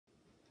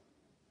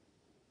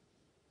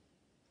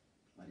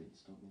didn't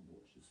start my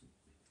watch this morning.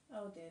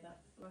 Oh dear,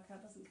 that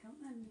workout doesn't count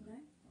then, you know.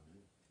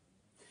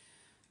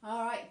 I know.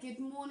 All right, good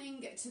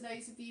morning to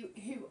those of you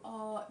who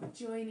are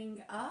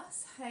joining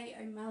us. Hey,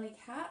 O'Malley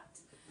Cat,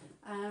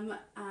 and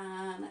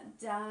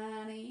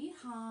Danny,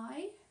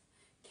 hi.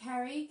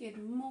 Kerry, good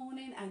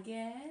morning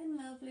again,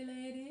 lovely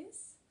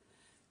ladies.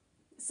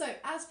 So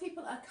as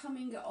people are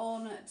coming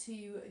on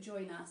to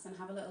join us and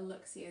have a little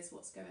look-see as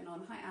what's going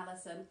on. Hi,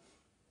 Alison.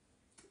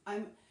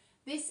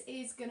 This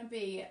is going to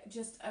be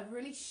just a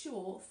really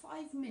short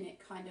 5-minute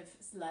kind of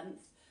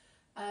length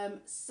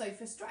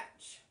sofa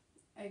stretch,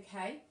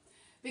 okay?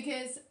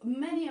 Because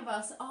many of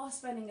us are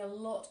spending a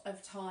lot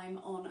of time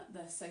on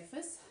the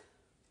sofas.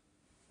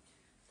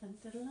 Dun,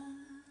 da, da,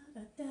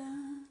 da, da,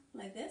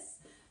 like this.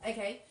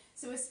 Okay,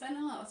 so we're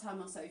spending a lot of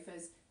time on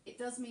sofas. It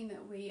does mean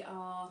that we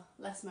are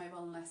less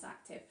mobile and less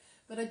active.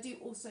 But I do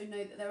also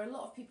know that there are a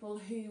lot of people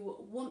who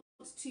want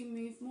to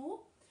move more,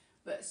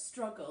 but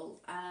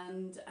struggle.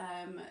 And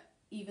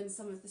even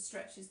some of the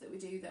stretches that we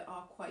do that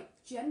are quite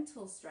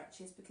gentle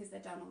stretches because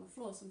they're down on the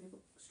floor. Some people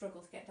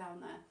struggle to get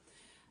down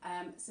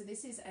there. So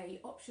this is an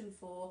option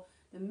for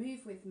the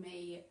Move With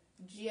Me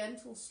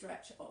gentle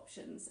stretch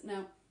options.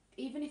 Now,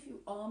 even if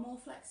you are more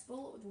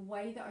flexible, the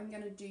way that I'm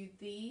going to do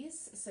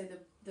these, so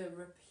the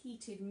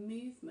repeated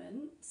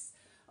movements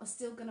are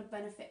still going to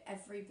benefit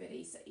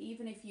everybody. So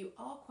even if you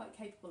are quite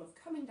capable of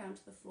coming down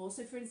to the floor,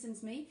 so for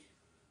instance me,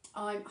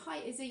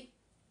 hi Izzy,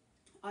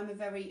 I'm a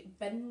very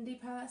bendy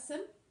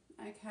person,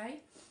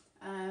 okay,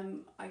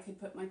 I could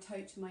put my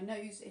toe to my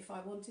nose if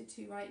I wanted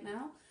to right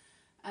now.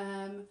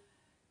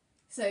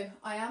 So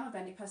I am a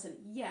bendy person,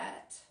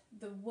 yet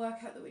the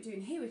workout that we're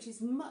doing here, which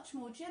is much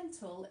more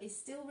gentle, is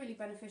still really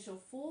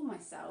beneficial for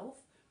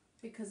myself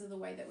because of the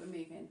way that we're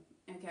moving.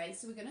 Okay,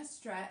 so we're going to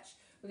stretch,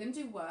 we're going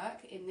to do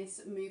work in this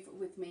Move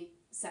With Me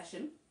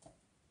session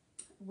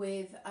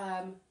with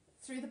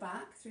through the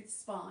back, through the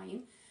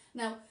spine.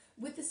 Now,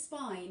 with the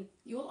spine,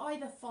 you'll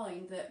either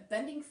find that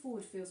bending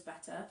forward feels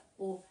better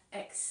or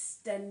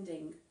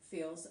extending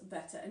feels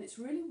better, and it's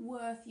really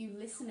worth you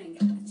listening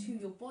to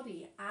your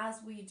body as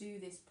we do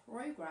this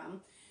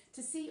program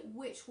to see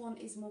which one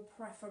is more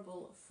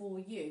preferable for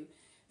you.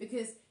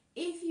 Because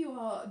if you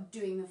are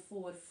doing the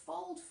forward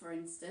fold, for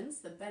instance,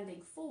 the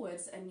bending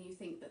forwards, and you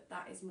think that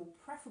that is more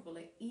preferable,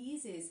 it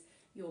eases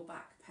your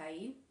back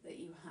pain that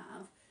you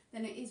have,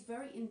 then it is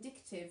very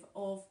indicative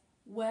of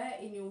where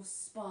in your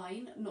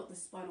spine, not the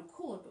spinal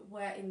cord, but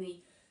where in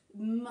the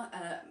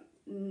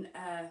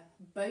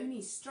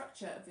bony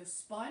structure of your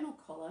spinal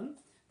column,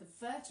 the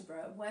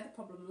vertebra, where the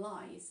problem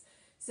lies.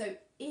 So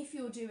if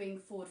you're doing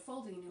forward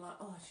folding and you're like,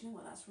 oh, do you know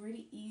what, that's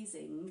really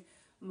easing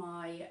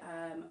my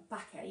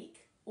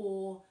backache,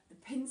 or the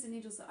pins and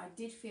needles that I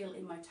did feel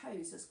in my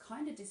toes has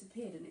kind of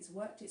disappeared and it's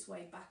worked its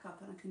way back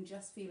up and I can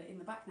just feel it in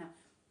the back now,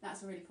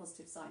 that's a really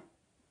positive sign.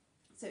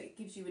 So it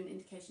gives you an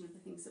indication of the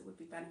things that would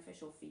be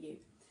beneficial for you.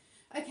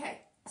 Okay,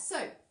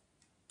 so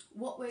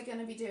what we're going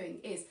to be doing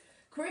is,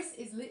 Chris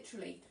is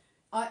literally,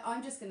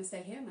 I'm just going to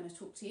stay here, I'm going to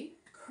talk to you.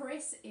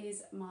 Chris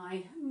is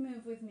my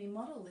Move With Me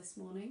model this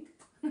morning,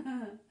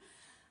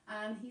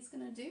 and he's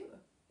going to do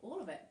all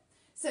of it.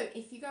 So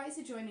if you guys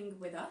are joining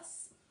with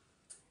us,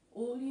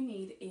 all you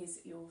need is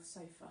your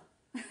sofa.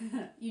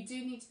 You do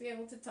need to be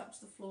able to touch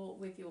the floor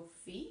with your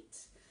feet.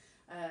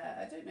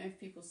 I don't know if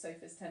people's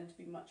sofas tend to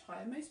be much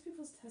higher. Most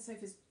people's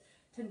sofas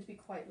tend to be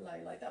quite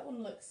low. Like that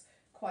one looks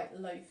quite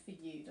low for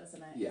you,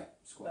 doesn't it? Yeah,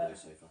 it's quite a low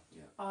sofa.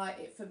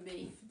 Yeah. For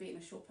me, for being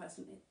a short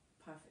person, it's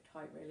perfect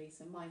height really.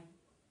 So my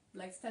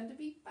legs tend to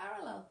be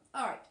parallel.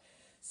 All right.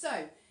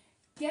 So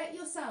get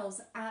yourselves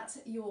at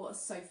your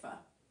sofa.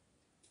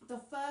 The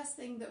first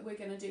thing that we're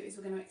going to do is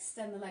we're going to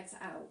extend the legs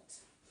out.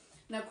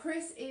 Now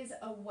Chris is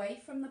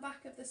away from the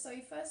back of the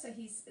sofa, so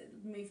he's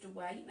moved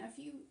away. Now if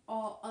you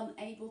are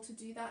unable to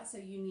do that, so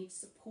you need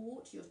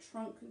support, your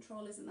trunk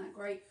control isn't that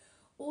great,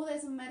 or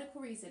there's a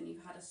medical reason,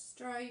 you've had a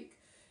stroke,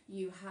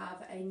 you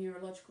have a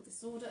neurological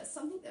disorder,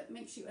 something that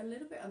makes you a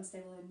little bit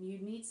unstable and you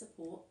need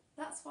support,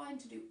 that's fine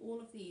to do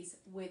all of these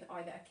with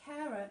either a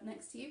carer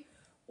next to you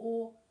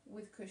or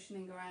with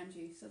cushioning around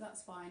you, so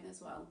that's fine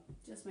as well.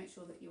 Just make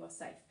sure that you are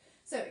safe.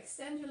 So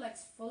extend your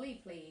legs fully,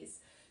 please.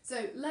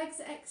 So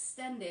legs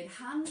extended,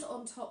 hands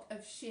on top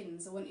of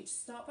shins. I want you to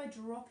start by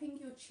dropping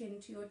your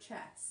chin to your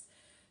chest.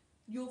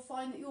 You'll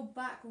find that your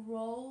back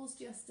rolls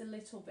just a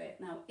little bit.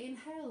 Now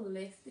inhale,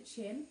 lift the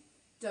chin.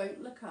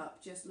 Don't look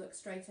up, just look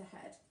straight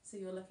ahead. So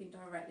you're looking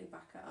directly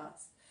back at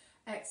us.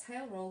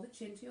 Exhale, roll the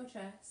chin to your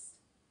chest.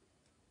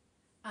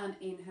 And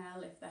inhale,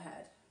 lift the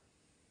head.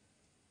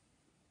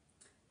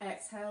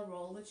 Exhale,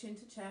 roll the chin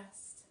to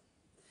chest.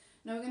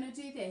 Now we're going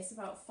to do this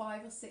about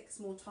 5 or 6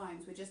 more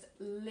times. We're just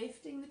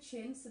lifting the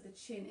chin so the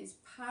chin is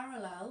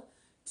parallel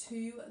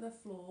to the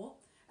floor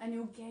and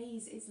your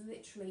gaze is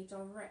literally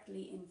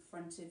directly in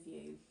front of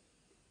you.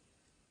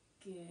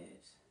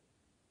 Good.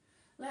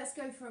 Let's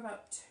go for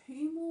about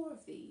 2 more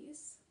of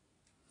these.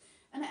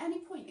 And at any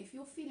point, if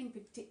you're feeling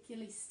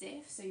particularly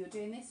stiff, so you're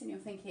doing this and you're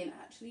thinking,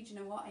 actually, do you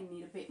know what, I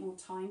need a bit more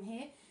time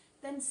here,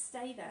 then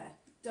stay there.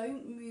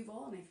 don't move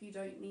on if you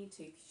don't need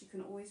to, because you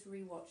can always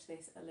rewatch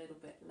this a little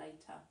bit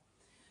later.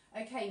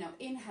 Okay, now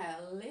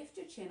inhale, lift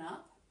your chin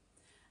up.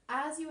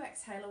 As you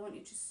exhale, I want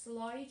you to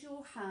slide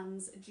your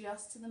hands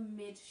just to the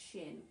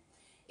mid-shin.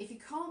 If you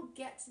can't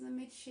get to the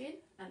mid-shin,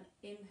 and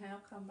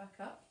inhale, come back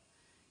up.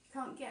 If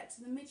you can't get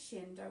to the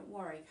mid-shin, don't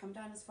worry. Come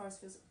down as far as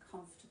feels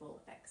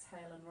comfortable.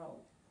 Exhale and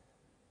roll.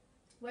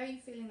 Where are you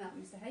feeling that,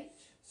 Mr. H?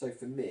 So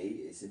for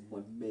me, it's in my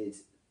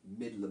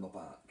middle of my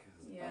back.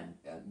 Yeah.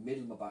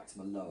 Middle of my back to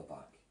my lower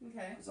back.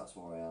 Okay. Because that's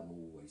where I am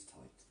always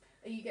tight.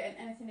 Are you getting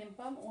anything in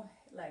bum or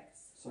legs?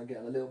 So I'm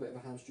getting a little bit of a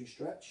hamstring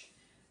stretch.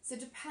 So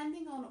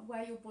depending on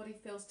where your body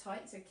feels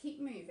tight, so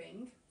keep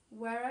moving.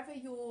 Wherever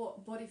your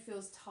body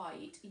feels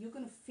tight, you're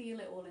going to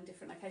feel it all in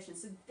different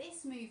locations. So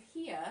this move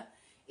here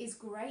is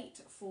great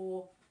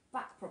for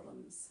back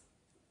problems,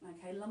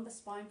 okay, lumbar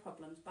spine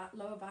problems,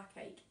 lower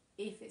backache,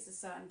 if it's a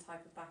certain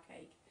type of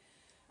backache.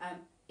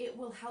 It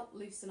will help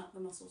loosen up the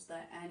muscles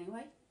there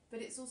anyway,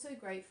 but it's also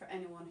great for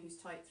anyone who's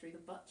tight through the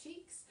butt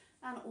cheeks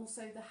and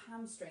also the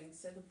hamstrings,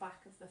 so the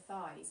back of the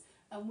thighs.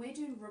 And we're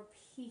doing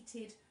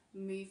repeated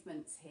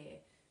movements here.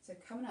 So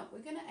coming up, we're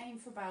going to aim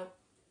for about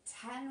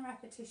 10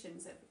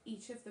 repetitions of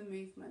each of the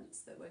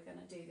movements that we're going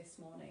to do this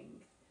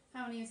morning.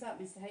 How many is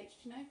that, Mr. H,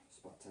 do you know? It's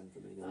about 10 for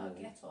me. Oh,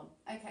 get on.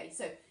 Okay,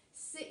 so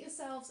sit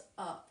yourselves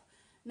up.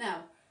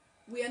 Now,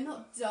 we are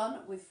not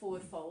done with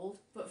forward fold,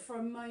 but for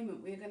a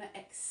moment we're going to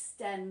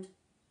extend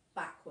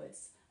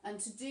backwards. And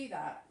to do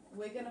that,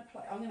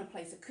 I'm going to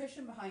place a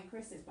cushion behind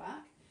Chris's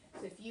back.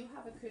 So if you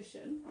have a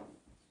cushion,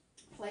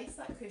 place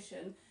that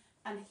cushion,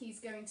 and he's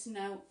going to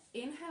now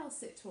inhale,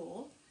 sit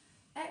tall,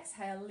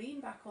 exhale, lean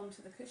back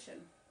onto the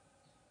cushion.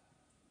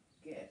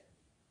 Good.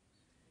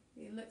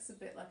 He looks a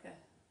bit like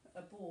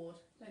a board,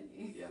 don't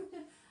you? Yeah.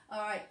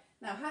 All right.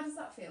 Now, how does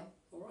that feel?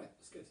 All right,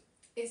 that's good.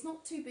 It's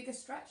not too big a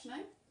stretch, no?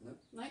 No.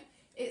 No.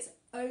 It's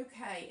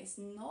okay. It's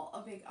not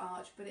a big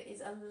arch, but it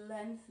is a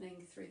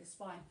lengthening through the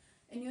spine.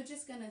 And you're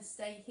just going to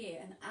stay here.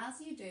 And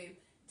as you do,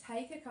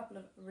 take a couple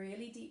of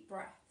really deep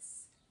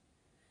breaths.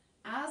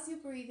 As you're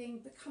breathing,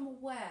 become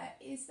aware,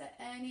 is there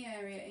any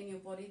area in your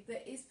body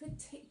that is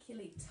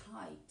particularly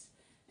tight?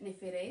 And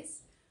if it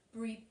is,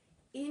 breathe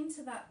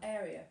into that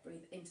area.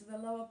 Breathe into the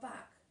lower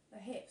back, the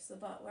hips, the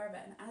butt, wherever.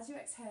 And as you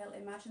exhale,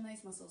 imagine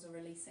those muscles are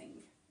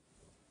releasing.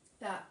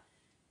 That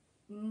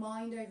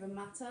mind over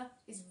matter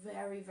is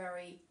very,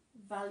 very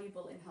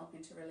valuable in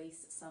helping to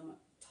release some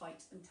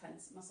tight and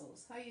tense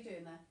muscles. How are you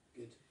doing there?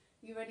 Good.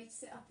 You ready to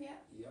sit up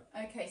yet? Yep.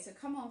 Okay, so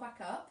come on back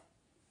up.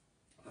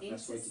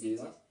 Best way to do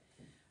that?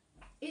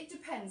 It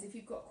depends. If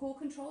you've got core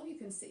control, you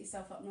can sit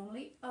yourself up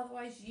normally.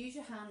 Otherwise, use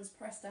your hands,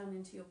 press down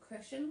into your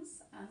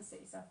cushions and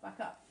sit yourself back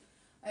up.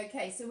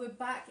 Okay, so we're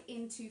back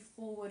into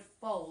forward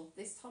fold.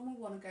 This time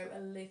we want to go a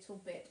little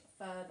bit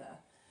further.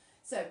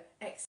 So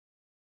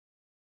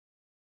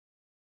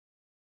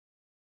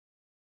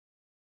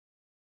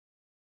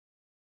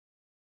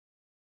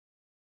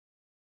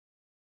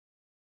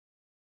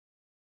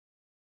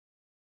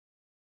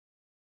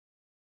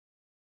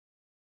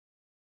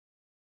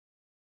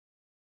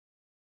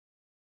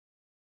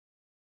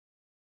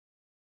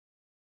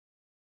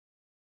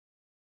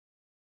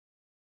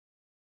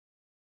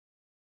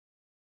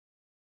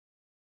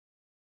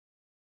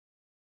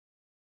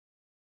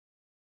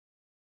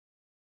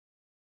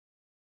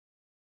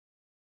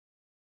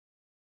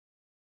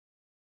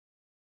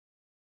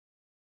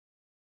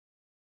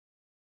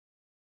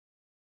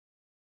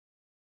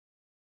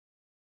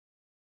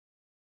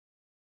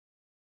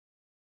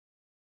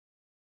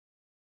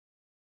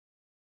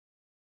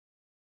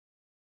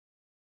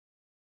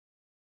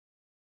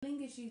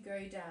as you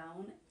go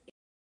down,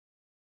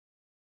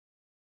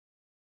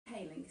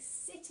 inhaling,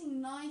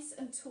 sitting nice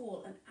and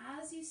tall, and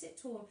as you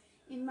sit tall,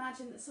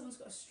 imagine that someone's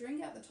got a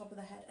string at the top of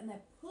the head and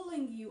they're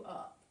pulling you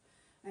up.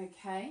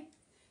 Okay,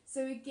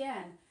 so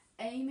again,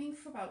 aiming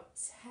for about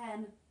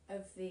 10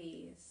 of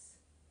these.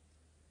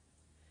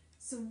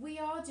 So we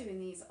are doing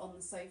these on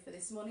the sofa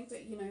this morning,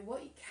 but you know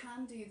what, you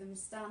can do them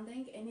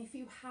standing. And if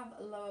you have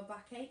a lower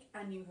backache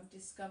and you have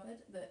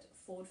discovered that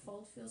forward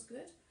fold feels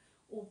good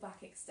or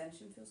back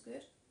extension feels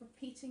good,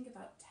 repeating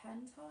about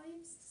 10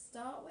 times to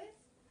start with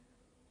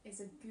is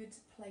a good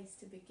place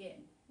to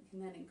begin. You can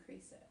then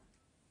increase it.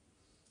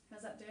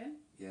 How's that doing?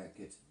 Yeah,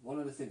 good. One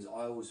of the things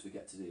I always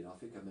forget to do, and I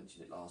think I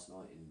mentioned it last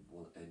night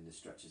in the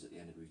stretches at the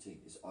end of the routine,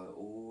 is I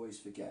always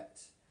forget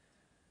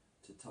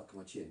to tuck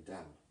my chin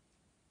down.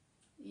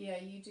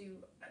 Yeah, you do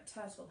a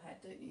turtle head,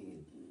 don't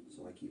you?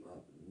 So I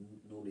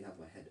normally have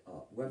my head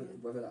up.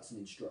 Whether that's an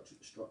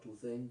instructional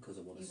thing, because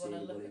I want to see You want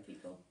to everybody. look at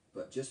people.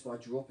 But just by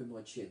dropping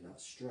my chin,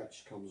 that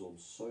stretch comes on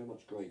so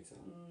much greater,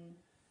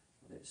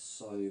 and it's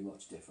so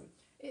much different.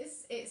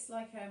 It's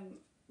like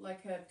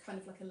a kind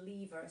of like a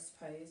lever, I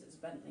suppose. It's a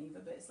bent lever,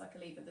 but it's like a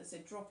lever. So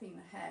dropping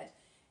the head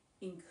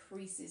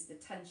increases the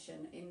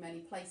tension in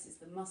many places,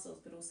 the muscles,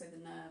 but also the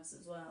nerves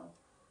as well.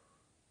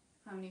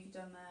 How many have you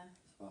done there?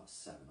 It's about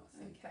 7, I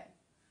think. Okay.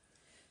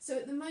 So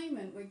at the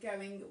moment we're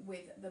going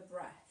with the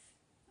breath.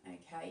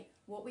 Okay.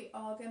 What we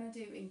are going to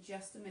do in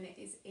just a minute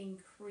is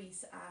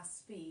increase our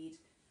speed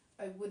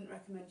I wouldn't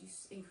recommend you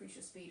increase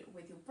your speed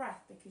with your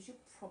breath because you're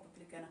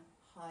probably going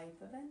to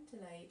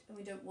hyperventilate, and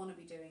we don't want to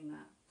be doing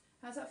that.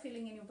 How's that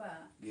feeling in your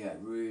back? Yeah,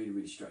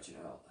 really stretching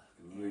it out.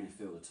 I can really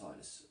feel the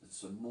tightness.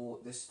 So more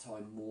this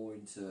time, more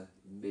into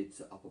mid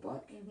to upper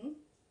back.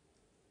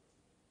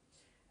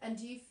 And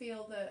do you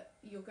feel that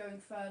you're going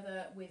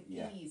further with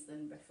ease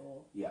than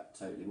before? Yeah,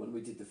 totally. When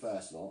we did the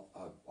first lot,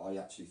 I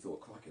actually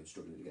thought, crikey, I'm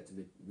struggling to get to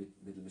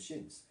middle of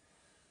shins.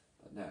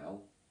 But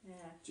now,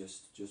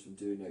 just from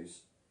doing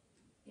those.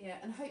 Yeah,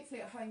 and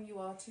hopefully at home you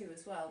are too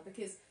as well,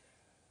 because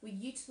we're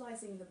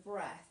utilising the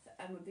breath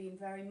and we're being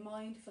very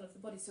mindful of the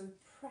body, so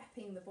we're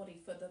prepping the body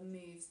for the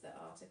moves that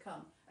are to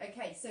come.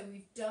 Okay, so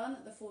we've done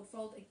the forward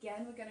fold.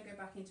 Again, we're going to go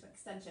back into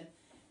extension.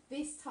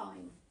 This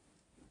time,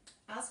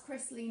 as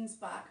Chris leans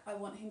back, I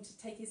want him to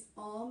take his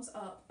arms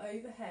up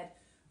overhead,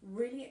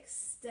 really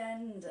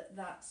extend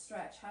that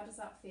stretch. How does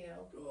that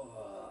feel?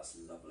 Oh, that's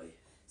lovely.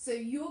 So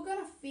you're going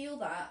to feel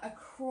that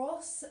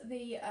across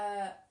the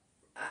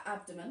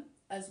abdomen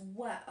as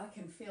well. I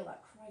can feel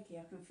that, crikey,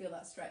 I can feel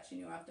that stretch in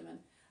your abdomen.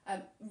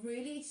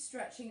 Really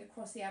stretching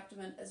across the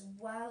abdomen as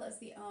well as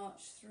the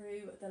arch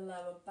through the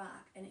lower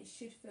back, and it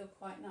should feel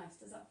quite nice.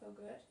 Does that feel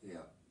good?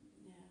 Yeah.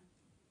 Yeah.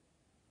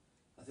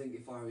 I think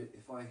if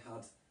I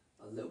had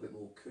a little bit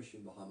more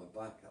cushion behind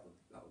my back, that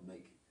would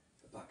make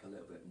the back a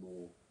little bit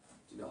more.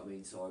 Do you know what I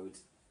mean? So I would.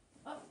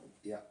 Oh.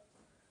 Yeah.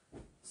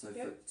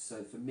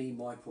 So for me,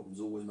 my problem's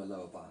always my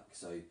lower back.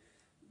 So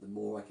the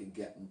more I can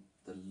get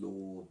the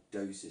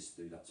lordosis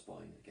through that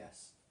spine, I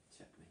guess.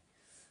 Check me.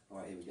 All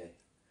right, here we go.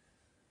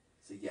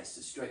 So yes,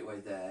 so straight away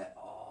there.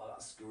 Oh,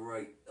 that's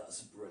great.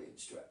 That's a brilliant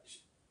stretch.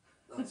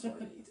 That's what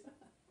I need.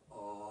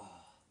 Oh,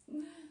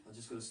 I'm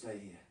just going to stay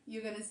here.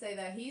 You're going to stay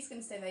there. He's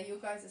going to stay there. You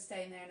guys are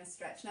staying there in a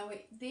stretch. Now,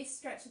 this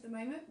stretch at the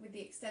moment, with the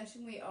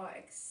extension, we are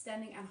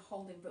extending and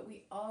holding, but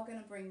we are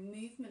going to bring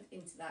movement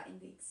into that in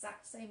the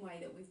exact same way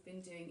that we've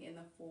been doing in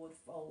the forward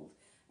fold.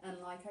 And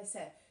like I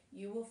said,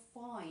 you will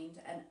find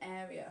an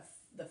area,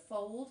 the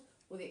fold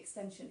or the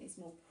extension is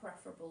more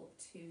preferable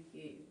to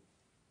you.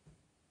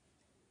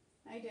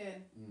 How you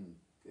doing?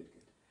 Good.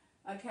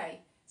 Okay,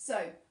 so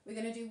we're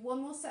going to do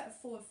one more set of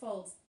forward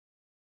folds.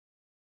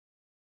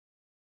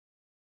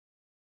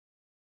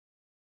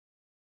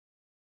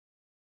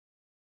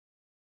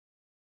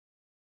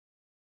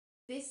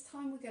 This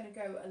time we're going to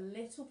go a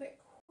little bit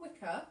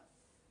quicker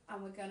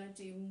and we're going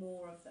to do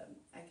more of them.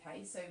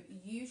 Okay, so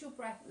use your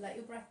breath, let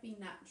your breath be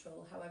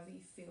natural, however you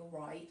feel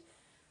right,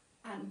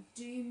 and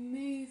do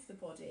move the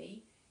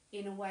body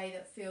in a way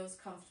that feels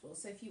comfortable.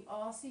 So if you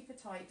are super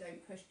tight,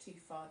 don't push too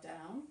far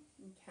down.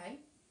 Okay,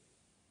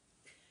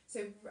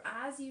 so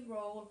as you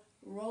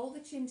roll the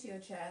chin to your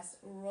chest,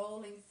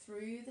 rolling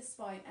through the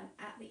spine, and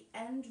at the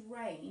end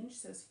range,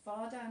 so as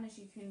far down as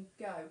you can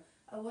go,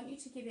 I want you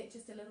to give it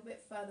just a little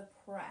bit further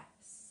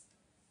press.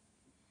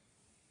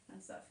 How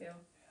does that feel?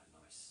 Yeah,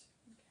 nice.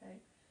 Okay,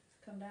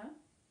 come down.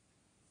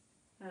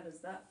 How does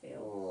that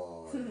feel?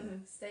 Oh, yeah.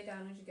 Stay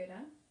down as you go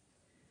down.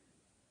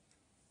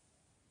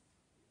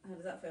 How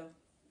does that feel?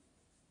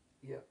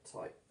 Yeah,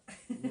 tight.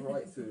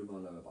 Right through my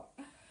lower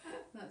back.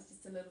 That's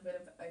just a little bit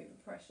of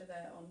overpressure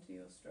there onto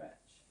your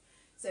stretch.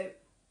 So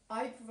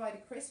I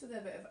provided Chris with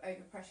a bit of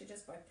overpressure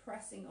just by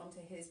pressing onto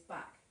his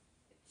back.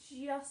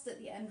 Just at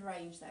the end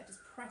range there, just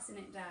pressing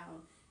it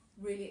down,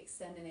 really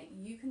extending it.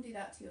 You can do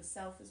that to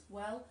yourself as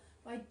well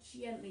by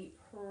gently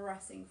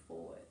pressing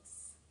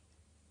forwards.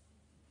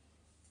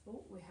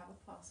 Oh, we have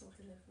a parcel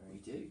delivery. We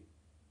do.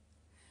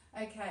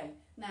 Okay,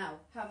 now,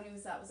 how many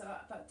was that? Was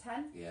that about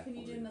 10? Yeah. Can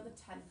you do another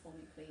 10 for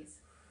me, please?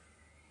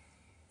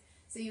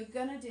 So you're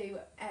going to do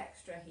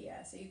extra here,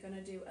 so you're going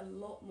to do a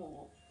lot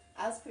more.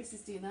 As Chris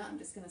is doing that, I'm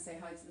just going to say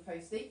hi to the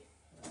postie.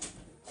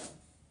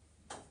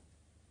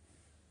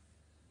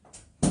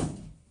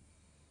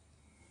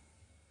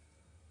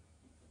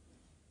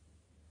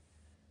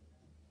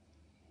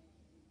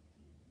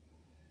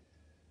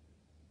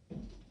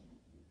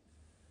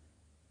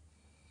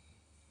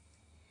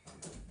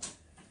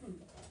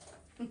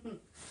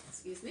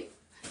 Excuse me.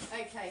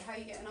 Okay, how are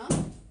you getting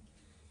on?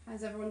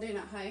 How's everyone doing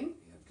at home?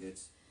 Yeah, good.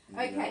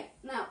 Okay,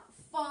 now,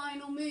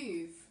 final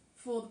move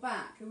for the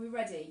back. Are we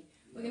ready?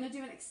 We're going to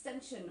do an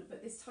extension,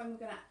 but this time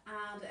we're going to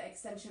add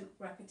extension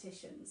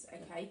repetitions,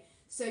 okay?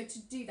 So to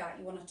do that,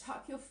 you want to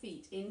tuck your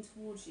feet in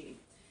towards you.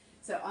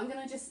 So I'm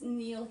going to just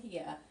kneel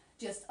here,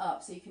 just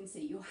up, so you can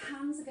see. Your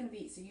hands are going to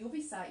be, so you'll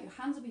be sat, your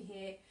hands will be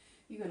here.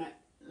 You're going to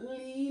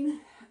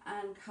lean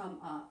and come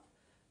up.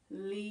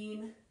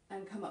 Lean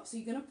and come up. So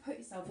you're going to put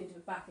yourself into a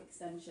back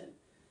extension.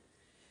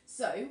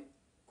 So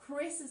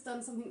Chris has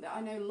done something that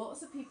I know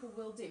lots of people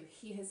will do.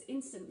 He has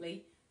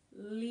instantly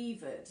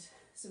levered.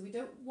 So we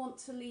don't want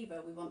to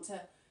lever, we want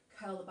to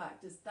curl the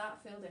back. Does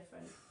that feel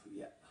different?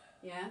 Yeah.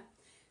 Yeah?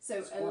 So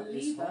It's a lever...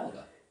 It's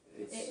harder.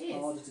 It's it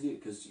is. harder to do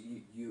because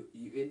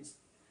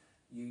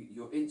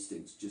your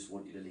instincts just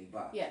want you to lean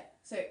back. Yeah.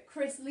 So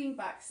Chris, lean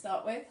back,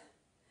 start with.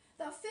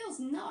 That feels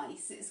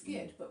nice, it's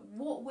good, but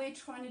what we're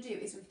trying to do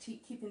is we're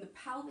keeping the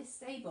pelvis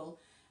stable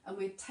and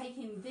we're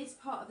taking this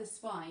part of the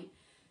spine,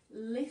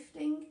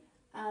 lifting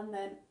and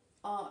then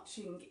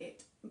arching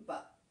it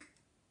back.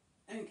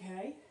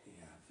 Okay.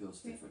 Yeah, it feels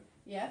different.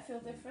 Yeah, feel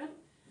different.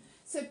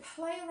 So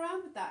play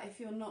around with that if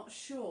you're not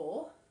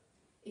sure.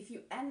 If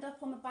you end up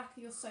on the back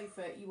of your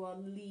sofa, you are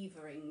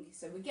levering.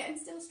 So we're getting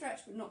still a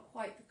stretch, but not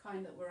quite the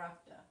kind that we're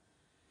after.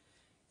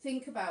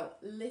 Think about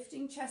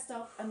lifting chest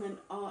up and then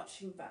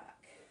arching back.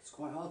 It's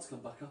quite hard to come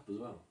back up as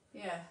well.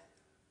 Yeah.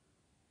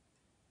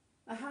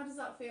 Now, how does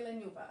that feel in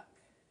your back?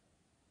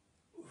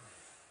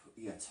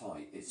 Yeah,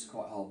 tight. It's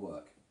quite hard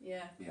work.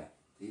 Yeah. Yeah,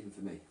 even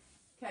for me.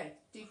 Okay,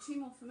 do 2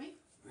 more for me.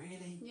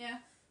 Really? Yeah.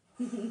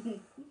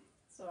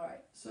 It's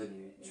alright. So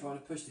trying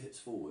to push the hips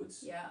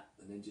forwards. Yeah.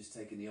 And then just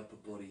taking the upper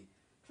body.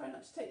 Try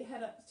not to take your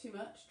head up too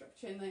much. Drop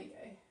your chin. There you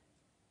go.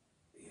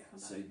 Yeah. Come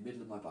So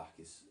middle of my back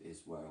is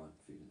where I'm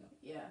feeling that.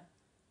 Yeah.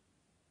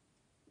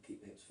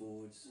 Keep the hips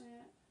forwards.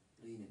 Yeah.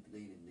 Lean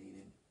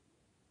in.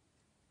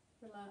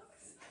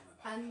 Relax.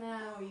 And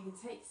now you can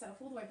take yourself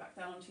all the way back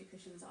down onto your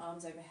cushions,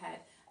 arms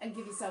overhead, and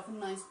give yourself a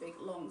nice big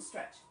long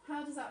stretch.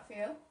 How does that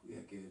feel? Yeah,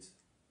 good.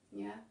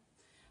 Yeah.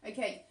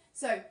 Okay,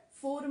 so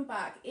forward and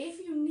back. If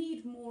you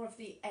need more of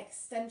the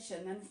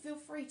extension, then feel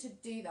free to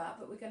do that,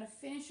 but we're going to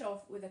finish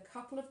off with a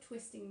couple of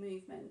twisting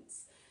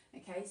movements.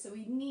 Okay, so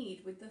we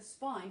need, with the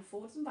spine,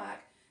 forwards and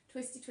back,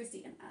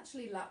 twisty, and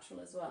actually lateral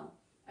as well.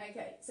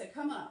 Okay, so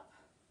come up.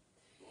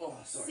 Oh,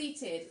 sorry.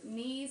 Seated,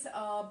 knees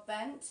are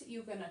bent.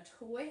 You're going to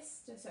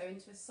twist, so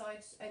into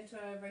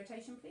a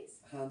rotation, please.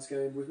 Hands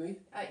going with me.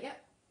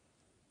 Yep.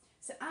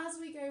 So as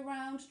we go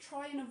round,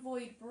 try and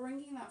avoid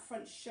bringing that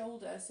front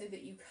shoulder so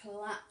that you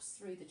collapse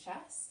through the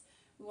chest.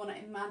 We want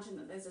to imagine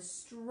that there's a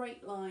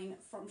straight line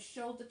from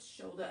shoulder to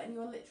shoulder, and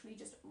you're literally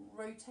just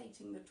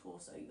rotating the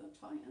torso. You're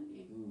tight, aren't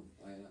you?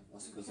 I am.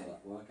 That's because of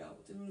that workout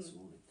I did this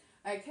morning.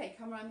 Okay,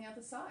 come around the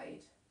other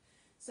side.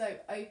 So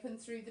open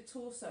through the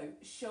torso.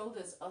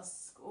 Shoulders are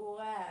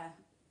square.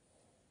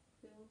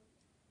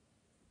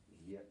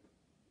 Yep.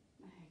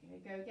 Okay,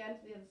 go again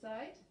to the other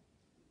side.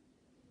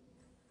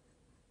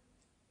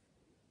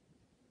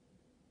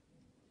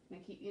 Now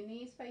keep your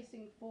knees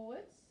facing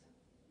forwards.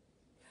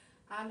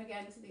 And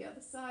again to the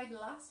other side.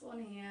 Last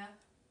one here.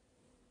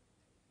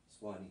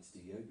 That's why I need to do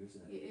yoga,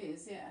 isn't it? It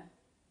is, yeah.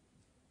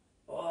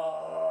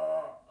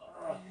 Oh.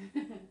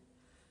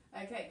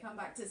 Okay, come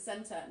back to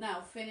centre.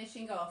 Now,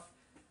 finishing off.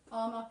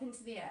 Arm up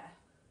into the air.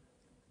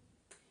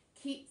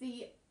 Keep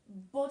the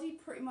body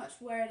pretty much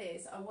where it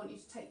is. I want you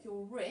to take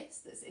your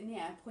wrist that's in the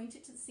air, point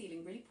it to the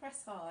ceiling, really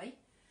press high,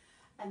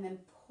 and then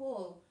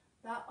pull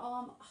that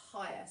arm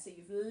higher. So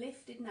you've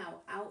lifted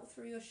now out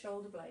through your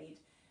shoulder blade.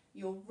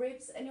 Your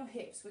ribs and your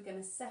hips, we're going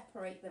to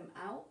separate them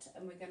out,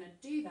 and we're going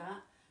to do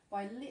that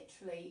by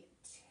literally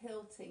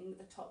tilting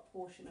the top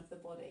portion of the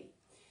body.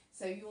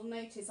 So you'll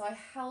notice I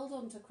held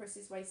on to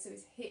Chris's waist so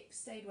his hips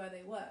stayed where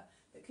they were.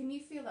 But can you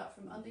feel that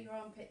from under your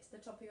armpit to the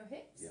top of your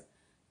hips? Yeah.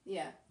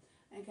 Yeah.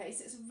 Okay,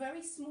 so it's a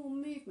very small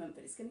movement,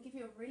 but it's going to give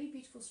you a really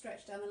beautiful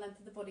stretch down the length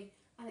of the body,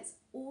 and it's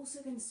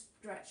also going to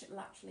stretch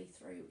laterally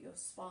through your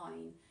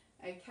spine.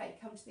 Okay,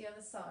 come to the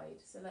other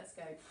side. So let's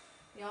go.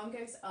 The arm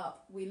goes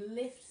up. We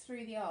lift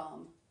through the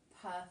arm.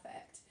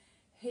 Perfect.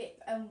 Hip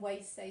and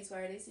waist stays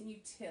where it is, and you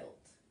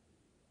tilt.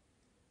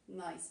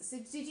 Nice. So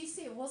did you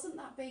see it wasn't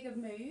that big a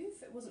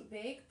move? It wasn't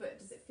big, but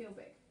does it feel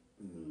big?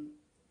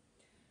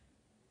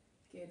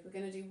 Good. We're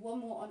going to do one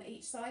more on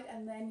each side,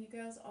 and then you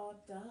girls are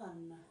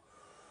done.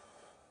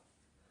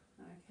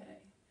 Okay.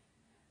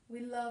 We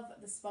love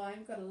the spine.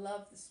 We've got to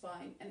love the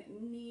spine, and it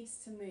needs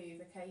to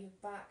move, okay? Your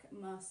back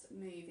must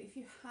move. If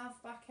you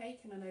have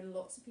backache, and I know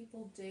lots of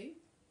people do,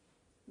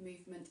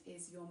 movement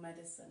is your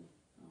medicine,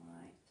 all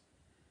right?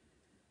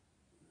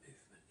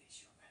 Movement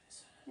is your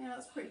medicine. Yeah,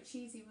 that's pretty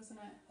cheesy, wasn't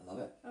it? I love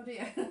it. Oh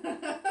dear.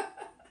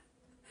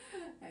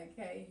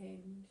 Okay,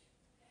 hinge.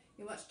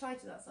 You're much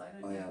tighter that side,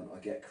 aren't I you? am. I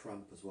get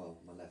cramp as well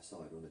on my left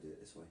side when I do it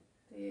this way.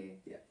 Do you?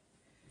 Yeah.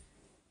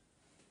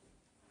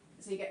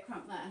 So you get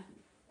cramp there.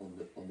 On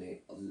the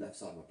left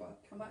side of my back.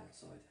 Come back. On that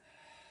side.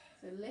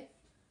 So lift.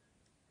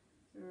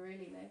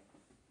 Really lift.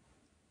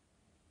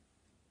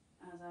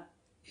 How's that?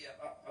 Yeah,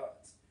 that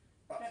hurts.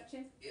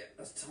 Stretching? Yeah,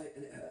 that's tight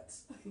and it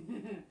hurts.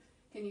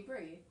 Can you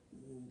breathe?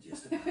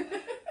 Just about.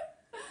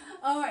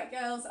 Alright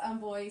girls and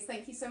boys,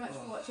 thank you so much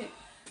for watching.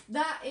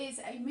 That is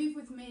a Move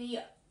With Me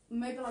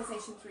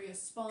mobilisation through your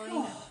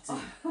spine.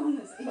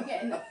 Honestly, you're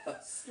getting the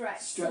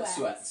stretch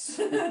sweats.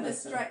 The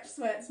stretch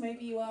sweats,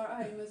 maybe you are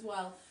at home as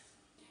well.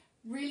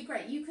 Really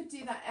great. You could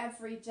do that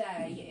every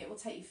day. It will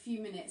take you a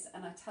few minutes,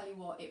 and I tell you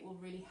what, it will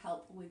really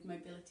help with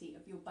mobility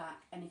of your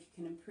back. And if you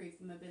can improve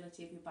the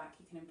mobility of your back,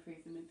 you can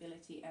improve the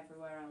mobility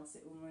everywhere else.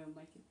 It will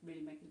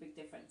really make a big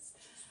difference.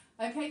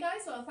 Okay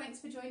guys, well thanks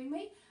for joining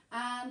me,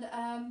 and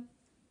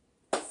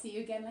see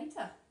you again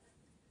later.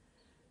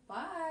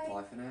 Bye.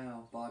 Bye for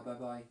now.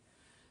 Bye.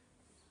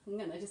 I'm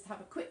going to just have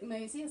a quick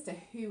nosy as to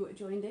who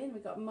joined in.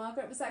 We've got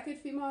Margaret. Was that good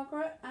for you,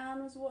 Margaret?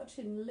 Anne was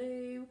watching.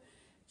 Lou.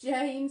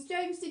 James,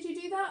 did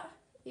you do that?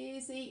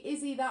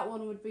 Izzy, that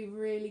one would be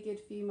really good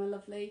for you, my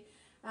lovely.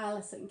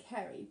 Alison,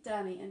 Kerry,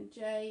 Danny and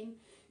Jane.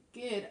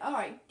 Good. All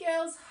right,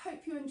 girls,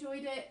 hope you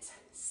enjoyed it.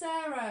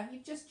 Sarah,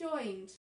 you've just joined.